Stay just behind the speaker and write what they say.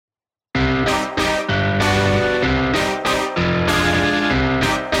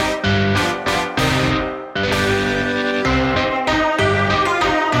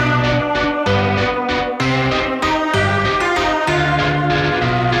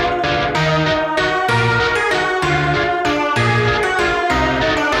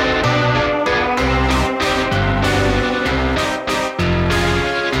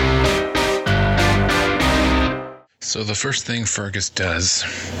first thing Fergus does,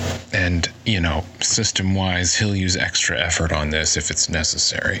 and, system-wise, he'll use extra effort on this if it's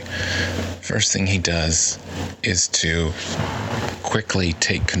necessary. First thing he does is to quickly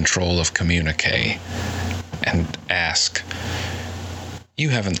take control of Communique and ask, "You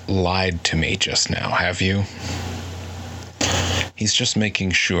haven't lied to me just now, have you?" He's just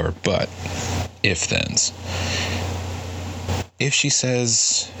making sure, but if-thens. If she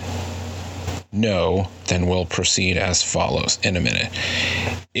says no, then we'll proceed as follows in a minute.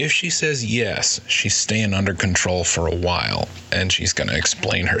 If she says yes, she's staying under control for a while, and she's going to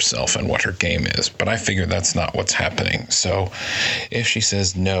explain herself and what her game is. But I figure that's not what's happening. So if she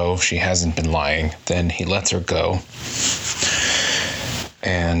says no, she hasn't been lying, then he lets her go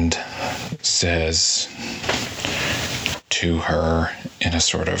and says to her in a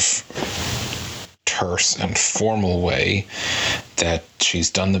sort of terse and formal way that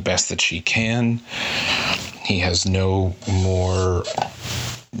she's done the best that she can. He has no more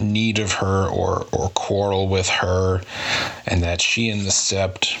need of her or quarrel with her, and that she and the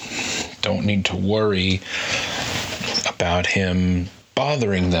Sept don't need to worry about him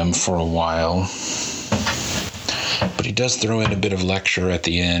bothering them for a while. But he does throw in a bit of lecture at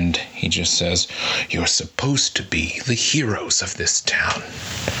the end. He just says, "You're supposed to be the heroes of this town.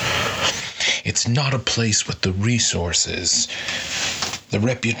 It's not a place with the resources, the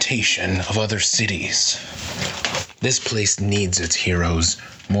reputation of other cities. This place needs its heroes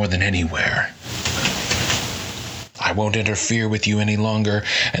more than anywhere. I won't interfere with you any longer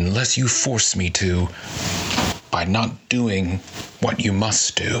unless you force me to, by not doing what you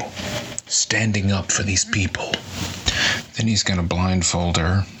must do, standing up for these people." Then he's going to blindfold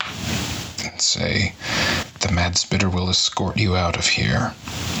her and say, "The Mad Spitter will escort you out of here."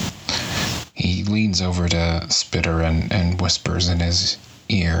 He leans over to Spitter and whispers in his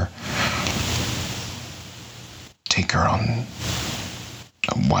ear, "Take her on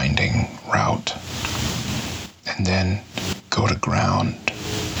a winding route, and then go to ground.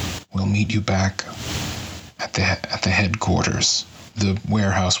 We'll meet you back at the headquarters, the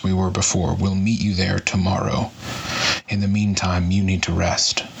warehouse we were before. We'll meet you there tomorrow. In the meantime, you need to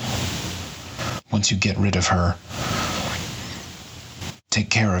rest. Once you get rid of her, take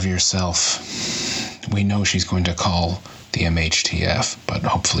care of yourself. We know she's going to call the MHTF, but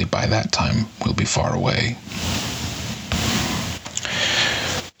hopefully by that time we'll be far away."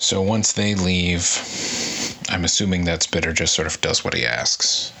 So once they leave, I'm assuming that Spitter just sort of does what he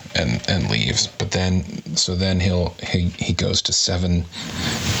asks and leaves. But then he goes to Seven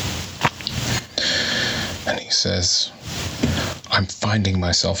and he says, "I'm finding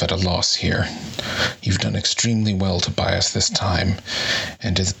myself at a loss here. You've done extremely well to buy us this time,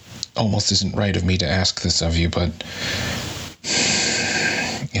 and it almost isn't right of me to ask this of you, but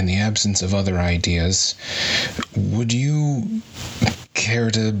in the absence of other ideas, would you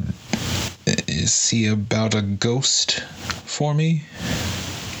care to see about a ghost for me?"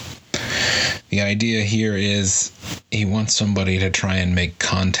 The idea here is he wants somebody to try and make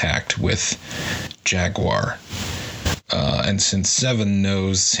contact with Jaguar. And since Seven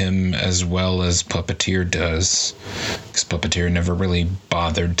knows him as well as Puppeteer does, because Puppeteer never really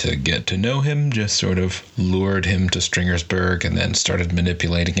bothered to get to know him, just sort of lured him to Stringersburg and then started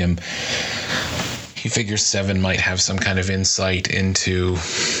manipulating him, he figures Seven might have some kind of insight into...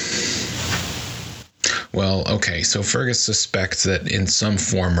 Well, okay, so Fergus suspects that in some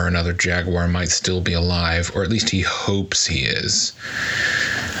form or another Jaguar might still be alive, or at least he hopes he is.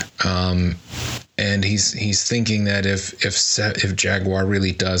 And he's thinking that if Jaguar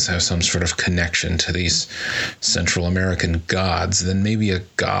really does have some sort of connection to these Central American gods, then maybe a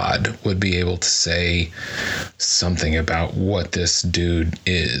god would be able to say something about what this dude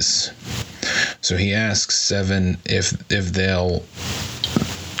is. So he asks Seven if they'll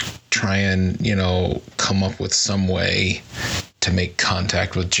try and, come up with some way to make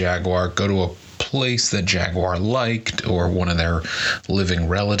contact with Jaguar, go to a place that Jaguar liked or one of their living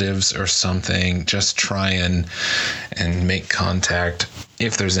relatives or something, just try and make contact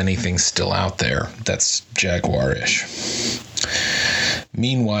if there's anything still out there that's Jaguar-ish.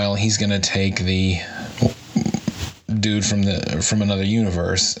 Meanwhile, he's going to take the dude from another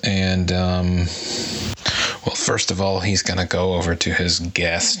universe and well, first of all, he's going to go over to his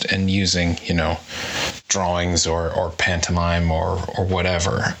guest and using, drawings or pantomime or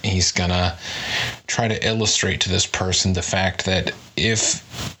whatever, he's going to try to illustrate to this person the fact that if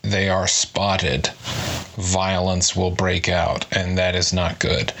they are spotted, violence will break out, and that is not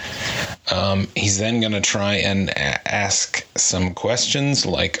good. He's then going to try and ask some questions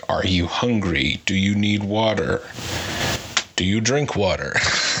like, are you hungry? Do you need water? Do you drink water?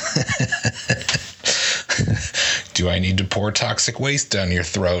 Do I need to pour toxic waste down your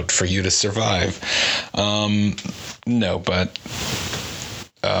throat for you to survive? No, but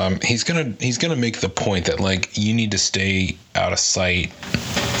he's gonna make the point that, like, you need to stay out of sight,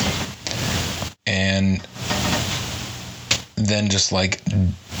 and then just like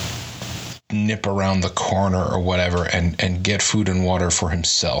nip around the corner or whatever and get food and water for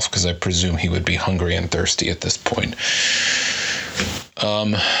himself, because I presume he would be hungry and thirsty at this point.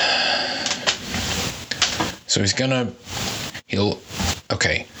 So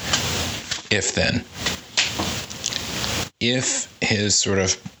if his sort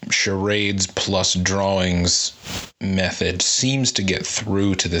of charades plus drawings method seems to get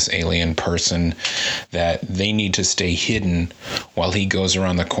through to this alien person that they need to stay hidden while he goes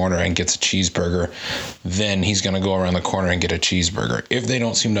around the corner and gets a cheeseburger, then he's going to go around the corner and get a cheeseburger. If they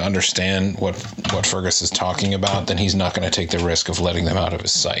don't seem to understand what Fergus is talking about, then he's not going to take the risk of letting them out of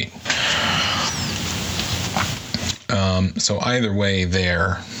his sight. So either way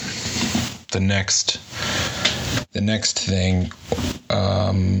there, the next thing,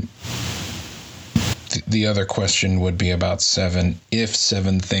 the other question would be about Seven. If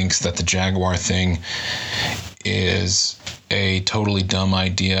Seven thinks that the Jaguar thing is a totally dumb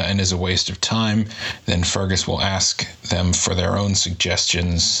idea and is a waste of time, then Fergus will ask them for their own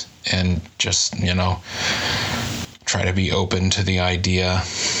suggestions and just, try to be open to the idea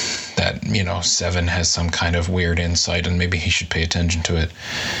that, Seven has some kind of weird insight and maybe he should pay attention to it.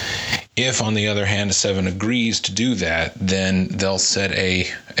 If, on the other hand, Seven agrees to do that, then they'll set a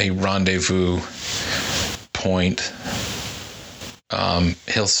rendezvous point.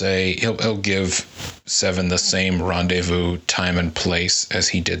 He'll give Seven the same rendezvous time and place as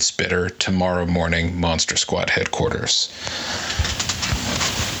he did Spitter, tomorrow morning, Monster Squad headquarters.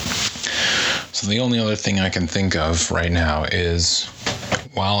 So the only other thing I can think of right now is,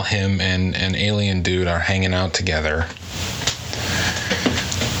 while him and an alien dude are hanging out together,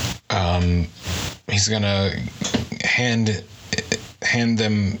 he's gonna hand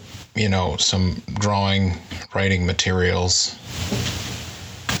them, some writing materials,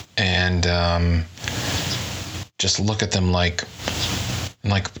 and just look at them like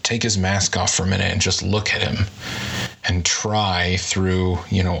take his mask off for a minute and just look at him and try through,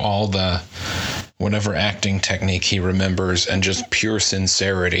 all the whatever acting technique he remembers and just pure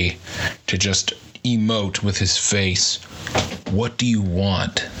sincerity to just emote with his face, "What do you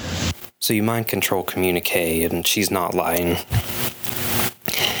want?" So you mind control communique, and she's not lying.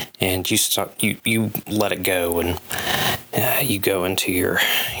 And you let it go, and you go into your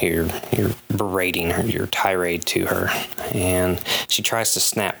berating her, your tirade to her, and she tries to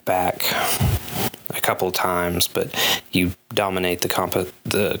snap back a couple of times, but you dominate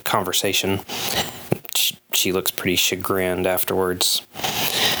the conversation. She looks pretty chagrined afterwards,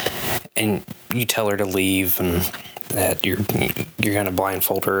 and you tell her to leave and that you're going to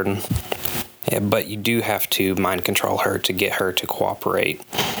blindfold her, but you do have to mind control her to get her to cooperate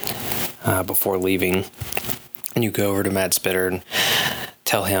before leaving. And you go over to Mad Spitter and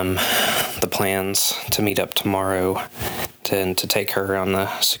tell him the plans to meet up tomorrow to take her on the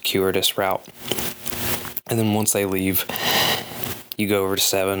circuitous route. And then once they leave, you go over to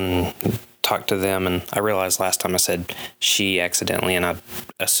Seven and talk to them. And I realized last time I said she accidentally, and I'm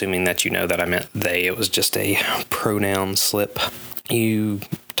assuming that that I meant they. It was just a pronoun slip. You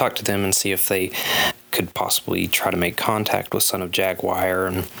talk to them and see if they could possibly try to make contact with Son of Jaguar,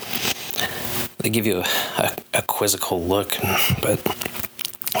 and they give you a quizzical look, but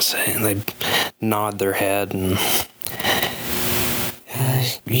they nod their head and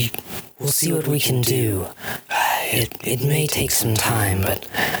we'll see what we can do. It may take some time, but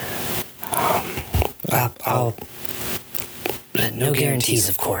I'll no guarantees,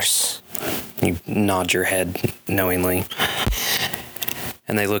 of course. You nod your head knowingly,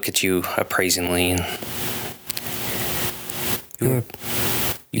 and they look at you appraisingly. And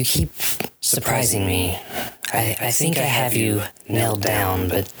you keep surprising me. I think I have you nailed down,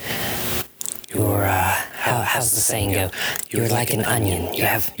 but you're how's the saying go? You're like an onion. You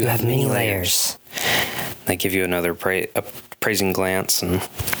have many layers. They give you another praising glance, and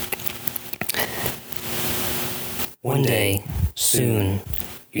one day, soon,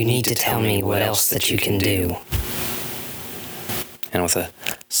 you need to tell me what else that you can do. And with a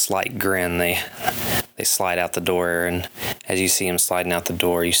slight grin, they slide out the door, and as you see them sliding out the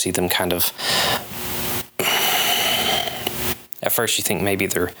door, you see them kind of... At first you think maybe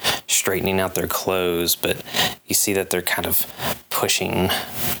they're straightening out their clothes, but you see that they're kind of pushing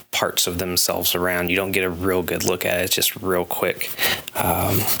parts of themselves around. You don't get a real good look at it, it's just real quick.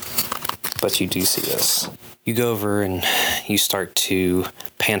 But you do see this. You go over and you start to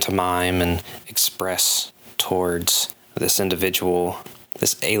pantomime and express towards this individual,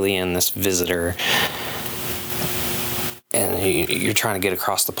 this alien, this visitor, and you're trying to get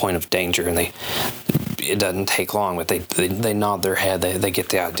across the point of danger, and it doesn't take long, but they nod their head, they get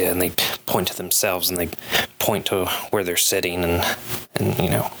the idea, and they point to themselves, and they point to where they're sitting, and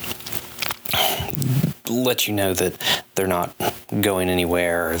let you know that they're not going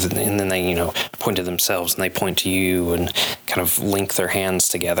anywhere, and then they point to themselves, and they point to you, and kind of link their hands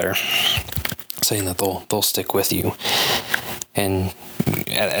together, saying that they'll stick with you. And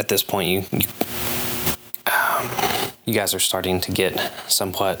at this point, you guys are starting to get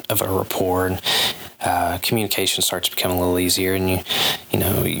somewhat of a rapport, and communication starts to become a little easier, and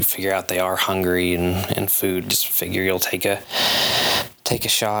you figure out they are hungry and food. Just figure you'll take a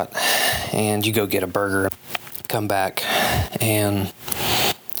shot, and you go get a burger, come back, and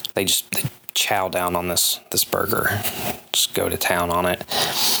they chow down on this burger, just go to town on it,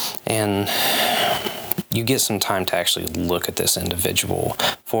 and you get some time to actually look at this individual.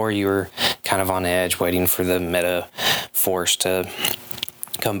 Before, you were kind of on edge, waiting for the meta force to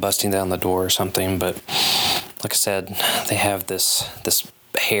come busting down the door or something. But like I said, they have this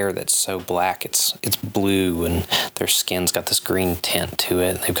hair that's so black, it's blue, and their skin's got this green tint to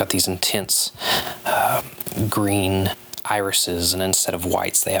it. They've got these intense green irises, and instead of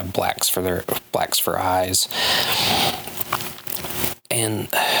whites, they have blacks for eyes. And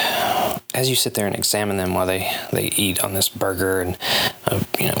as you sit there and examine them while they eat on this burger, and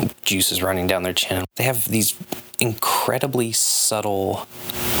juice is running down their chin, they have these incredibly subtle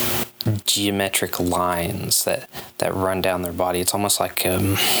geometric lines that run down their body. It's almost like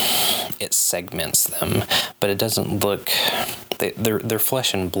it segments them, but it doesn't look. They're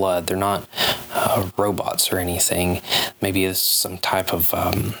flesh and blood. They're not robots or anything. Maybe it's some type of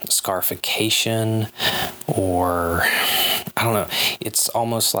scarification, or I don't know. It's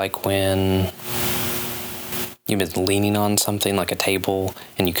almost like when you've been leaning on something like a table,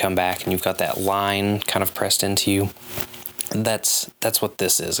 and you come back and you've got that line kind of pressed into you. That's what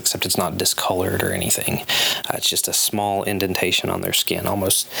this is, except it's not discolored or anything. It's just a small indentation on their skin,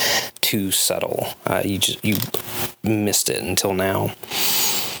 almost too subtle. You missed it until now.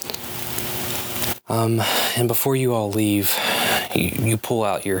 And before you all leave, you pull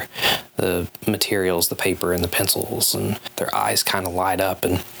out the materials, the paper and the pencils, and their eyes kind of light up,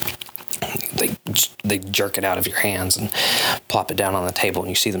 and they jerk it out of your hands and plop it down on the table, and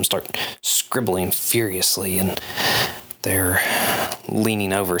you see them start scribbling furiously, and they're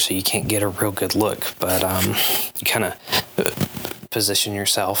leaning over so you can't get a real good look, but you kind of position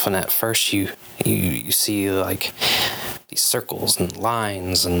yourself, and at first you see like these circles and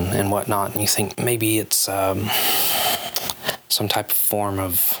lines and whatnot, and you think maybe it's some type of form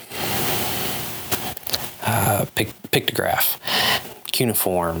of pictograph,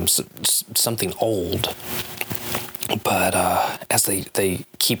 cuneiform, something old. But as they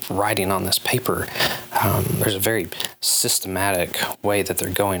keep writing on this paper, there's a very systematic way that they're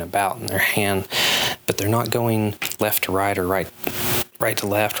going about in their hand, but they're not going left to right or right to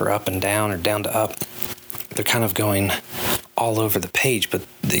left or up and down or down to up. They're kind of going all over the page, but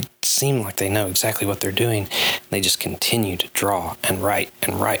they seem like they know exactly what they're doing. They just continue to draw and write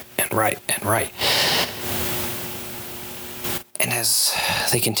and write and write and write. And as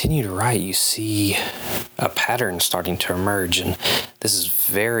they continue to write, you see a pattern starting to emerge, and this is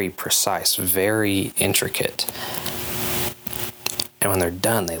very precise, very intricate. And when they're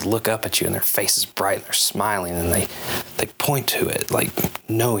done, they look up at you, and their face is bright, and they're smiling, and they point to it, like,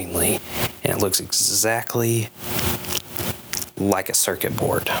 knowingly, and it looks exactly like a circuit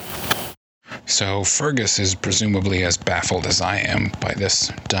board. So Fergus is presumably as baffled as I am by this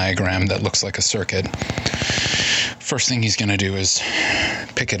diagram that looks like a circuit. First thing he's going to do is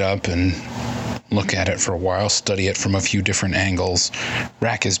pick it up and look at it for a while, study it from a few different angles,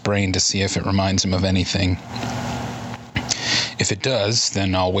 rack his brain to see if it reminds him of anything. If it does,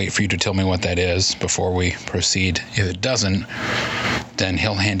 then I'll wait for you to tell me what that is before we proceed. If it doesn't, then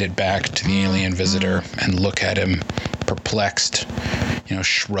he'll hand it back to the alien visitor and look at him perplexed,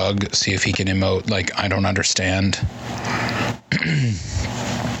 shrug, see if he can emote like, I don't understand.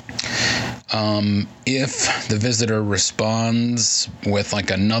 If the visitor responds with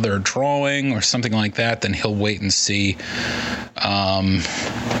like another drawing or something like that, then he'll wait and see.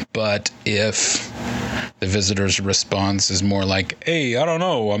 But if the visitor's response is more like, hey, I don't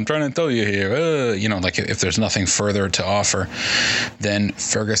know, I'm trying to tell you here, like if there's nothing further to offer, then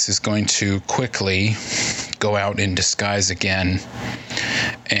Fergus is going to quickly go out in disguise again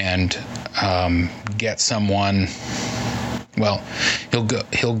and get someone. Well,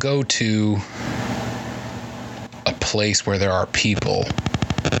 he'll go to a place where there are people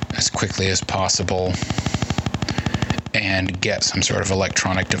as quickly as possible, and get some sort of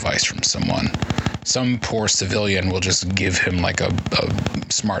electronic device from someone. Some poor civilian will just give him like a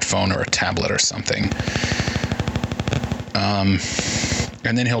smartphone or a tablet or something.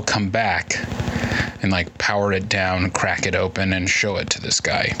 And then he'll come back and like power it down, crack it open, and show it to this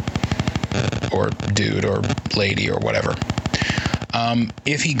guy or dude or lady or whatever.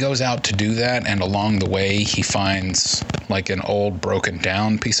 If he goes out to do that and along the way he finds like an old broken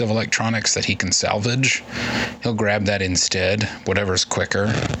down piece of electronics that he can salvage, he'll grab that instead, whatever's quicker.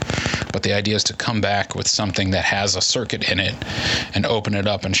 But the idea is to come back with something that has a circuit in it and open it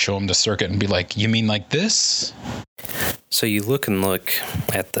up and show him the circuit and be like, you mean like this? So you look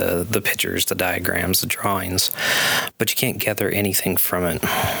at the pictures, the diagrams, the drawings, but you can't gather anything from it.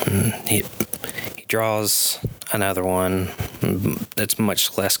 He draws another one that's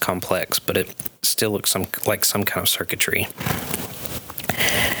much less complex, but it still looks like some kind of circuitry.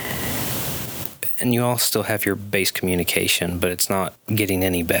 And you all still have your base communication, but it's not getting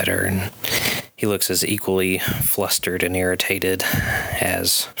any better. And he looks as equally flustered and irritated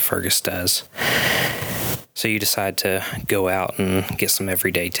as Fergus does. So you decide to go out and get some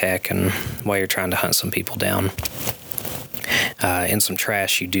everyday tech, and while you're trying to hunt some people down. In some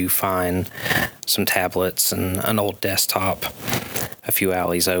trash, you do find some tablets and an old desktop a few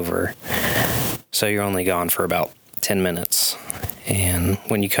alleys over. So you're only gone for about 10 minutes. And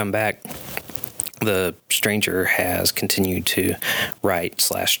when you come back, the stranger has continued to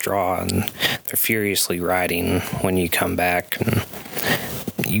write/draw, and they're furiously writing when you come back. And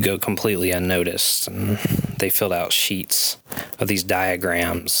you go completely unnoticed, and they filled out sheets of these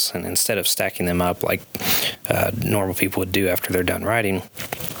diagrams, and instead of stacking them up like normal people would do after they're done writing,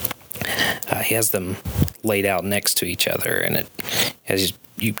 he has them laid out next to each other. And as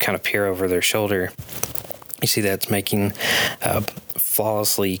you kind of peer over their shoulder, you see that it's making a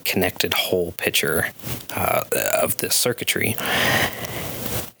flawlessly connected whole picture of this circuitry.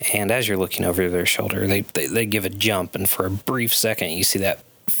 And as you're looking over their shoulder, they give a jump, and for a brief second you see that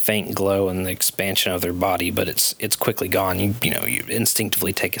faint glow and the expansion of their body, but it's quickly gone. You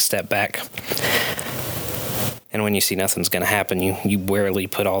instinctively take a step back, and when you see nothing's going to happen, you warily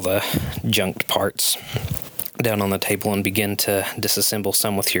put all the junked parts down on the table and begin to disassemble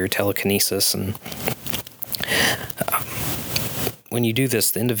some with your telekinesis. And when you do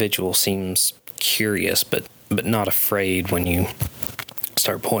this, the individual seems curious but not afraid when you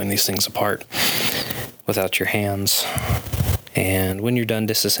start pulling these things apart without your hands. And when you're done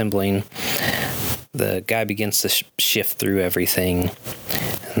disassembling, the guy begins to shift through everything,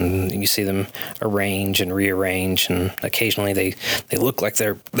 and you see them arrange and rearrange, and occasionally they look like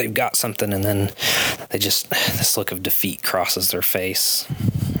they've got something, and then this look of defeat crosses their face.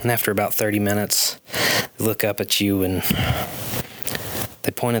 And after about 30 minutes, they look up at you and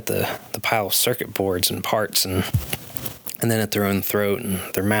they point at the pile of circuit boards and parts, and then at their own throat and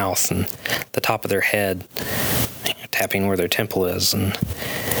their mouth and the top of their head, tapping where their temple is, and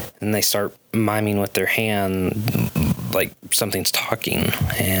they start miming with their hand like something's talking,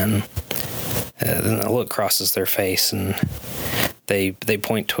 and then the look crosses their face, and they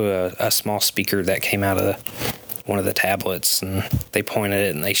point to a small speaker that came out of one of the tablets, and they point at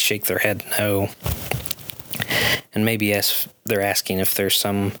it and they shake their head no. And maybe as they're asking if there's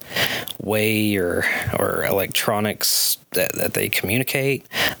some way or electronics that they communicate,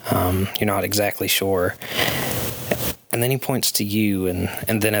 you're not exactly sure. And then he points to you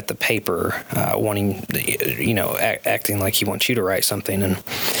and then at the paper, wanting, acting like he wants you to write something. And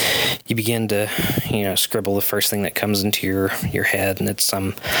you begin to, scribble the first thing that comes into your head, and it's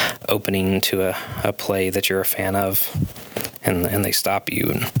some opening to a play that you're a fan of. And they stop you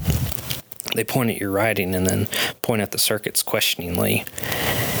and they point at your writing and then point at the circuits questioningly.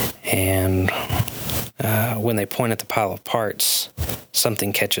 And when they point at the pile of parts,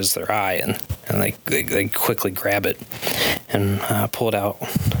 something catches their eye, and they quickly grab it and pull it out.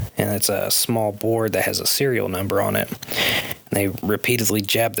 And it's a small board that has a serial number on it. And they repeatedly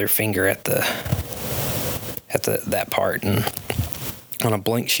jab their finger at that part, and on a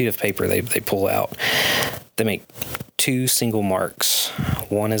blank sheet of paper they pull out. They make 2 single marks.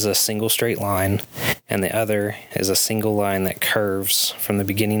 One is a single straight line, and the other is a single line that curves from the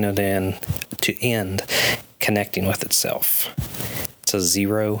beginning of the end to end, connecting with itself. It's a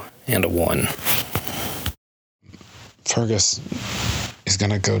 0 and a 1. Fergus is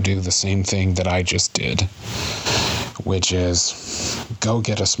going to go do the same thing that I just did, which is go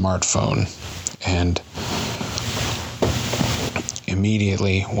get a smartphone, and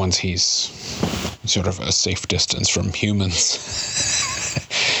immediately, once he's sort of a safe distance from humans,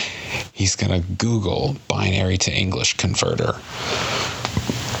 he's going to Google binary to English converter.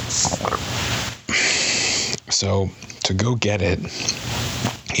 So to go get it,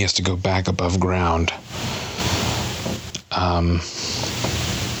 he has to go back above ground.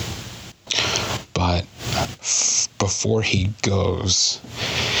 But before he goes,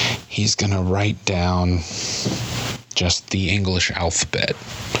 he's going to write down just the English alphabet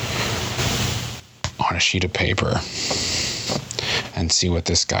on a sheet of paper and see what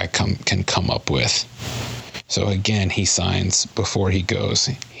this guy can come up with. So again, he signs, before he goes,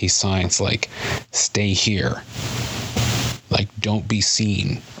 he signs like, stay here. Like, don't be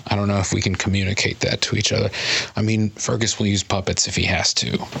seen. I don't know if we can communicate that to each other. I mean, Fergus will use puppets if he has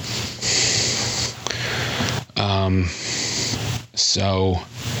to. So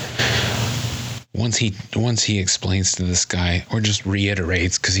once he explains to this guy, or just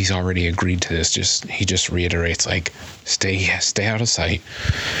reiterates, because he's already agreed to this, he just reiterates, like, stay out of sight.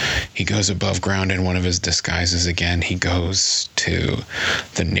 He goes above ground in one of his disguises again. He goes to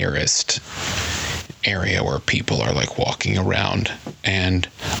the nearest area where people are like walking around, and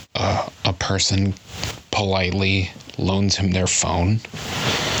a person politely loans him their phone.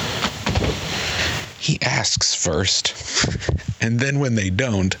 He asks first, and then when they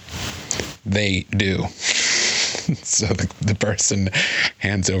don't, they do. So the person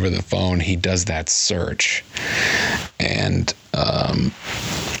hands over the phone. He does that search, and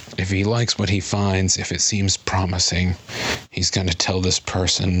if he likes what he finds, if it seems promising, he's going to tell this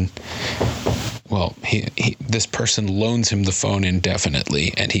person. Well, this person loans him the phone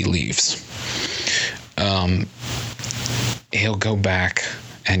indefinitely, and he leaves. He'll go back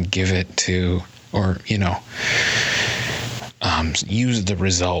and give it to, or use the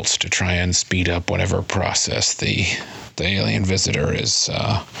results to try and speed up whatever process the alien visitor is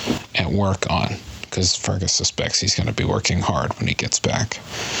at work on, because Fergus suspects he's going to be working hard when he gets back.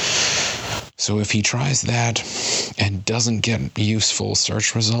 So if he tries that and doesn't get useful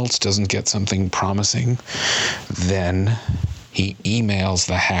search results, doesn't get something promising, then he emails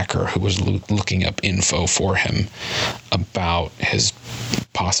the hacker who was looking up info for him about his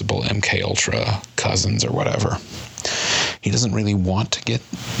possible MKUltra cousins or whatever. He doesn't really want to get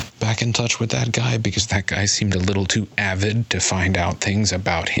back in touch with that guy because that guy seemed a little too avid to find out things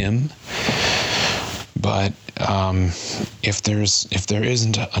about him. But if there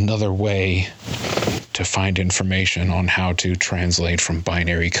isn't another way to find information on how to translate from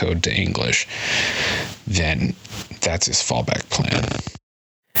binary code to English, then that's his fallback plan.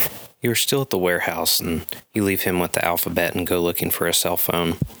 You're still at the warehouse, and you leave him with the alphabet and go looking for a cell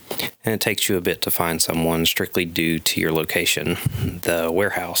phone. And it takes you a bit to find someone strictly due to your location. The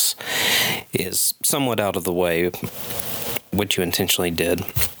warehouse is somewhat out of the way, what you intentionally did.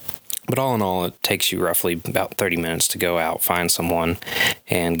 But all in all, it takes you roughly about 30 minutes to go out, find someone,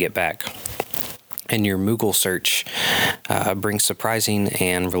 and get back. And your Moogle search brings surprising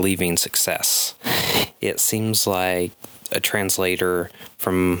and relieving success. It seems like a translator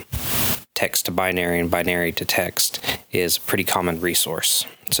from text to binary and binary to text is a pretty common resource.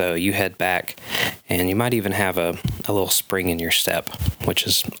 So you head back, and you might even have a little spring in your step, which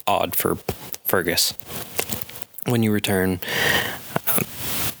is odd for Fergus. When you return,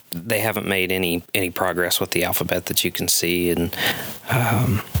 they haven't made any progress with the alphabet that you can see, and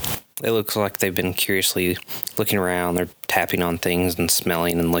it looks like they've been curiously looking around. They're tapping on things and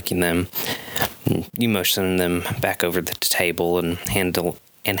smelling and licking them. And you motion them back over the table and hand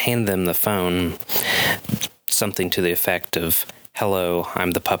them the phone, something to the effect of, "Hello,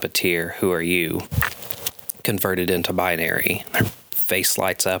 I'm the puppeteer. Who are you?" Converted into binary. Their face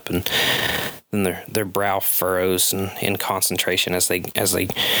lights up, and then their brow furrows in concentration as they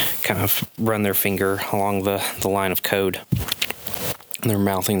kind of run their finger along the line of code. And they're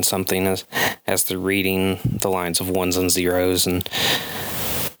mouthing something as they're reading the lines of ones and zeros, and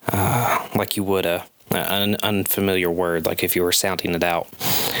like you would an unfamiliar word, like if you were sounding it out.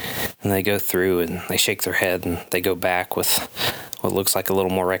 And they go through and they shake their head and they go back with what looks like a little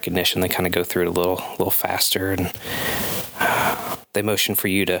more recognition. They kind of go through it a little faster, and they motion for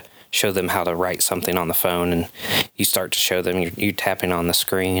you to show them how to write something on the phone, and you start to show them. You're tapping on the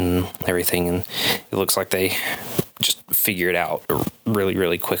screen and everything, and it looks like they just figure it out really,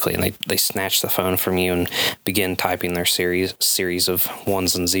 really quickly, and they snatch the phone from you and begin typing their series of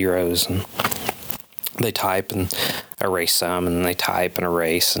ones and zeros, and they type and erase some, and they type and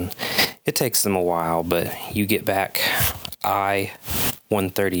erase, and it takes them a while, but you get back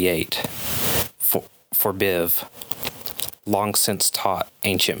I-138 for Biv. Long since taught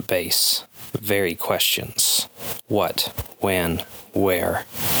ancient base. Very questions. What, when, where,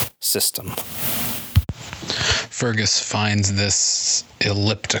 system. Fergus finds this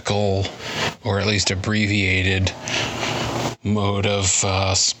elliptical, or at least abbreviated, mode of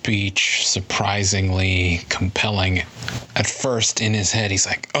speech surprisingly compelling. At first, in his head, he's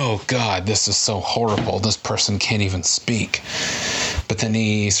like, oh God, this is so horrible. This person can't even speak. But then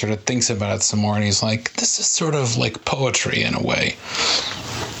he sort of thinks about it some more, and he's like, this is sort of like poetry in a way.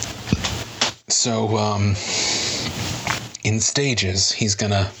 So, in stages, he's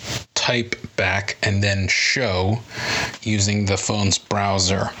going to type back and then show, using the phone's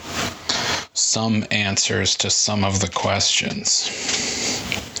browser, some answers to some of the questions.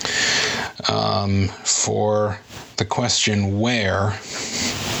 For the question where,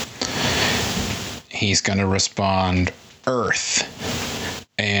 he's going to respond Earth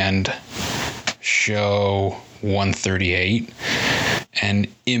and show 138, an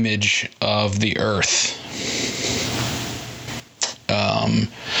image of the Earth.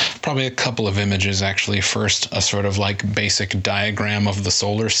 Probably a couple of images, actually. First, a sort of like basic diagram of the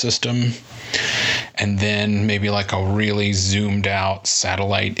solar system, and then maybe like a really zoomed out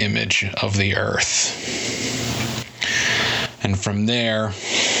satellite image of the Earth. And from there,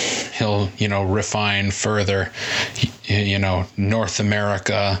 he'll, refine further, North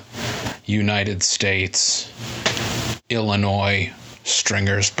America, United States, Illinois,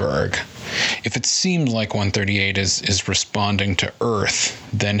 Stringersburg. If it seemed like 138 is responding to Earth,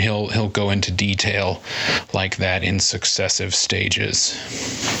 then he'll go into detail like that in successive stages.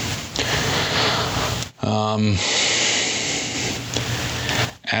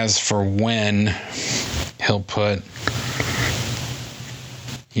 As for when, he'll put,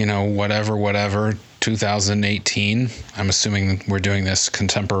 whatever, 2018. I'm assuming we're doing this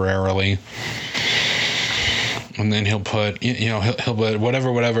contemporarily. And then he'll put, he'll put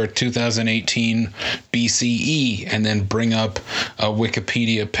whatever, 2018 BCE, and then bring up a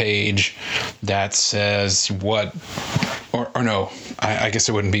Wikipedia page that says what, or no, I guess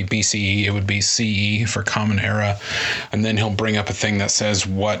it wouldn't be BCE, it would be CE for Common Era. And then he'll bring up a thing that says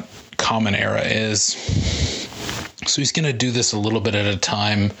what Common Era is. So he's going to do this a little bit at a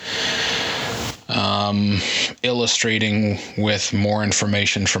time, illustrating with more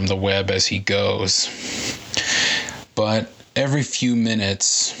information from the web as he goes. But every few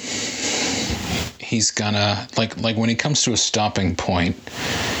minutes, he's gonna, like when he comes to a stopping point,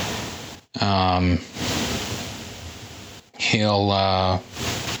 he'll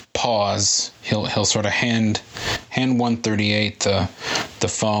pause. He'll sort of hand 138 the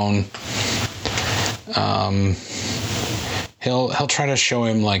phone. He'll try to show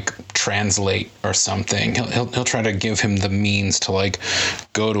him like translate or something. He'll try to give him the means to like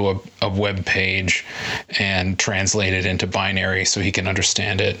go to a web page and translate it into binary so he can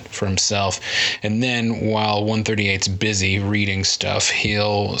understand it for himself. And then while 138's busy reading stuff,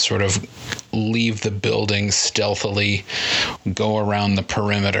 he'll sort of leave the building stealthily, go around the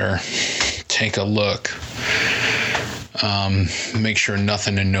perimeter, take a look, make sure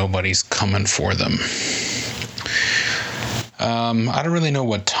nothing and nobody's coming for them. I don't really know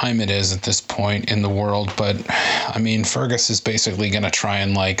what time it is at this point in the world, but I mean, Fergus is basically going to try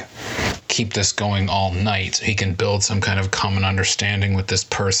and like keep this going all night so he can build some kind of common understanding with this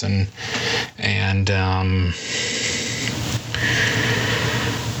person. And then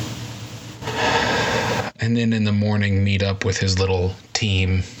in the morning meet up with his little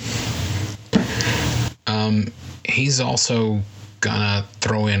team. He's also gonna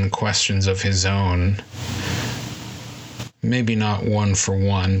throw in questions of his own. Maybe not one for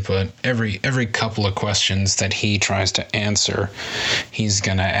one, but every couple of questions that he tries to answer, he's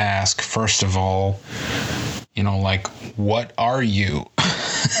gonna ask, first of all, like, what are you?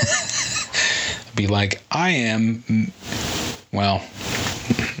 Be like, I am, well,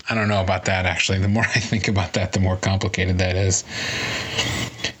 I don't know about that, actually. The more I think about that, the more complicated that is.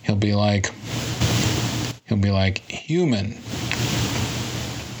 He'll be like, human.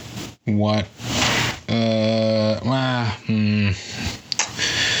 What?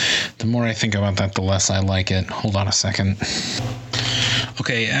 The more I think about that, the less I like it. Hold on a second.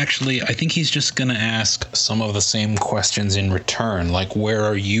 Okay, actually, I think he's just gonna ask some of the same questions in return, like, where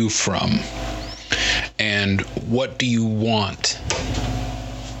are you from? And what do you want?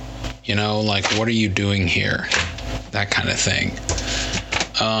 Like, what are you doing here? That kind of thing.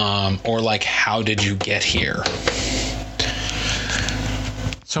 Or like, how did you get here?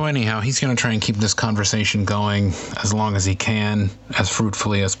 So anyhow, he's going to try and keep this conversation going as long as he can, as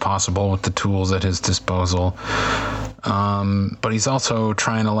fruitfully as possible with the tools at his disposal. But he's also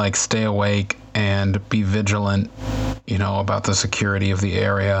trying to like stay awake and be vigilant, about the security of the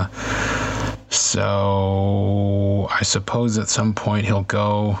area. So I suppose at some point he'll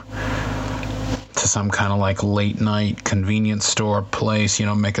go to some kind of like late night convenience store place,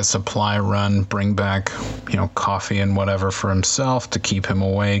 make a supply run, bring back, coffee and whatever for himself to keep him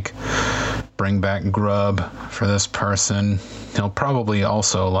awake, bring back grub for this person. He'll probably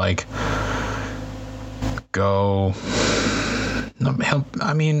also like go,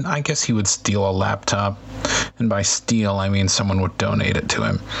 I guess he would steal a laptop, and by steal, I mean someone would donate it to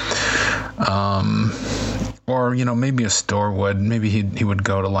him. Or, maybe a store would. Maybe he would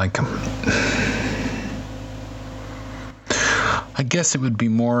go to like, I guess it would be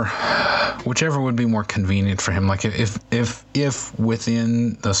more, whichever would be more convenient for him. Like if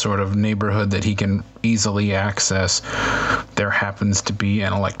within the sort of neighborhood that he can easily access, there happens to be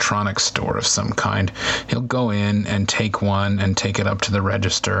an electronics store of some kind, he'll go in and take one and take it up to the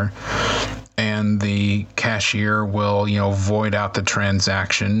register, and the cashier will, void out the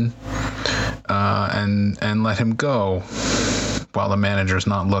transaction, and let him go while the manager's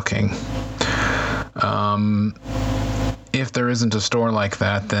not looking. If there isn't a store like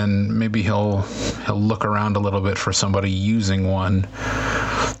that, then maybe he'll look around a little bit for somebody using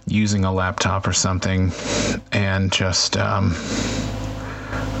a laptop or something, and just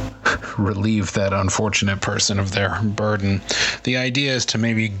relieve that unfortunate person of their burden. The idea is to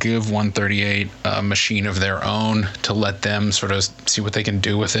maybe give 138 a machine of their own to let them sort of see what they can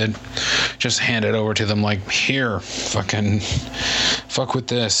do with it. Just hand it over to them like, here, fucking fuck with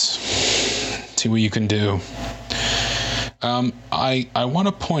this. See what you can do. I want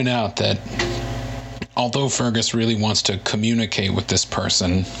to point out that although Fergus really wants to communicate with this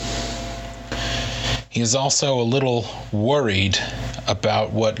person, he is also a little worried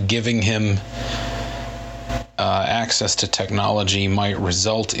about what giving him access to technology might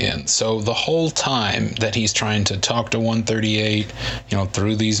result in. So the whole time that he's trying to talk to 138,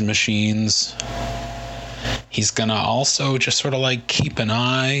 through these machines, he's gonna also just sort of like keep an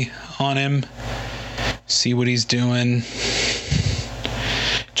eye on him, see what he's doing,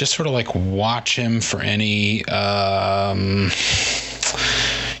 just sort of like watch him for any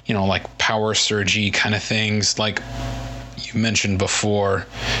like power surgy kind of things. Like you mentioned before,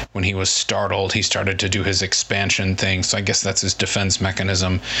 when he was startled, he started to do his expansion thing, so I guess that's his defense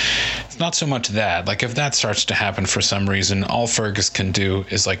mechanism. It's not so much that, like if that starts to happen for some reason, all Fergus can do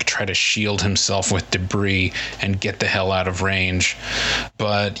is like try to shield himself with debris and get the hell out of range.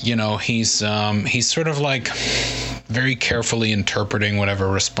 But he's sort of like very carefully interpreting whatever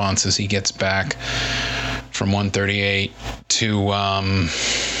responses he gets back from 138 to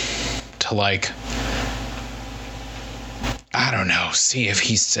like, I don't know, see if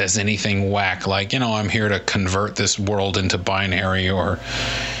he says anything whack, like, I'm here to convert this world into binary or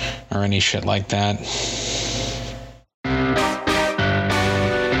any shit like that.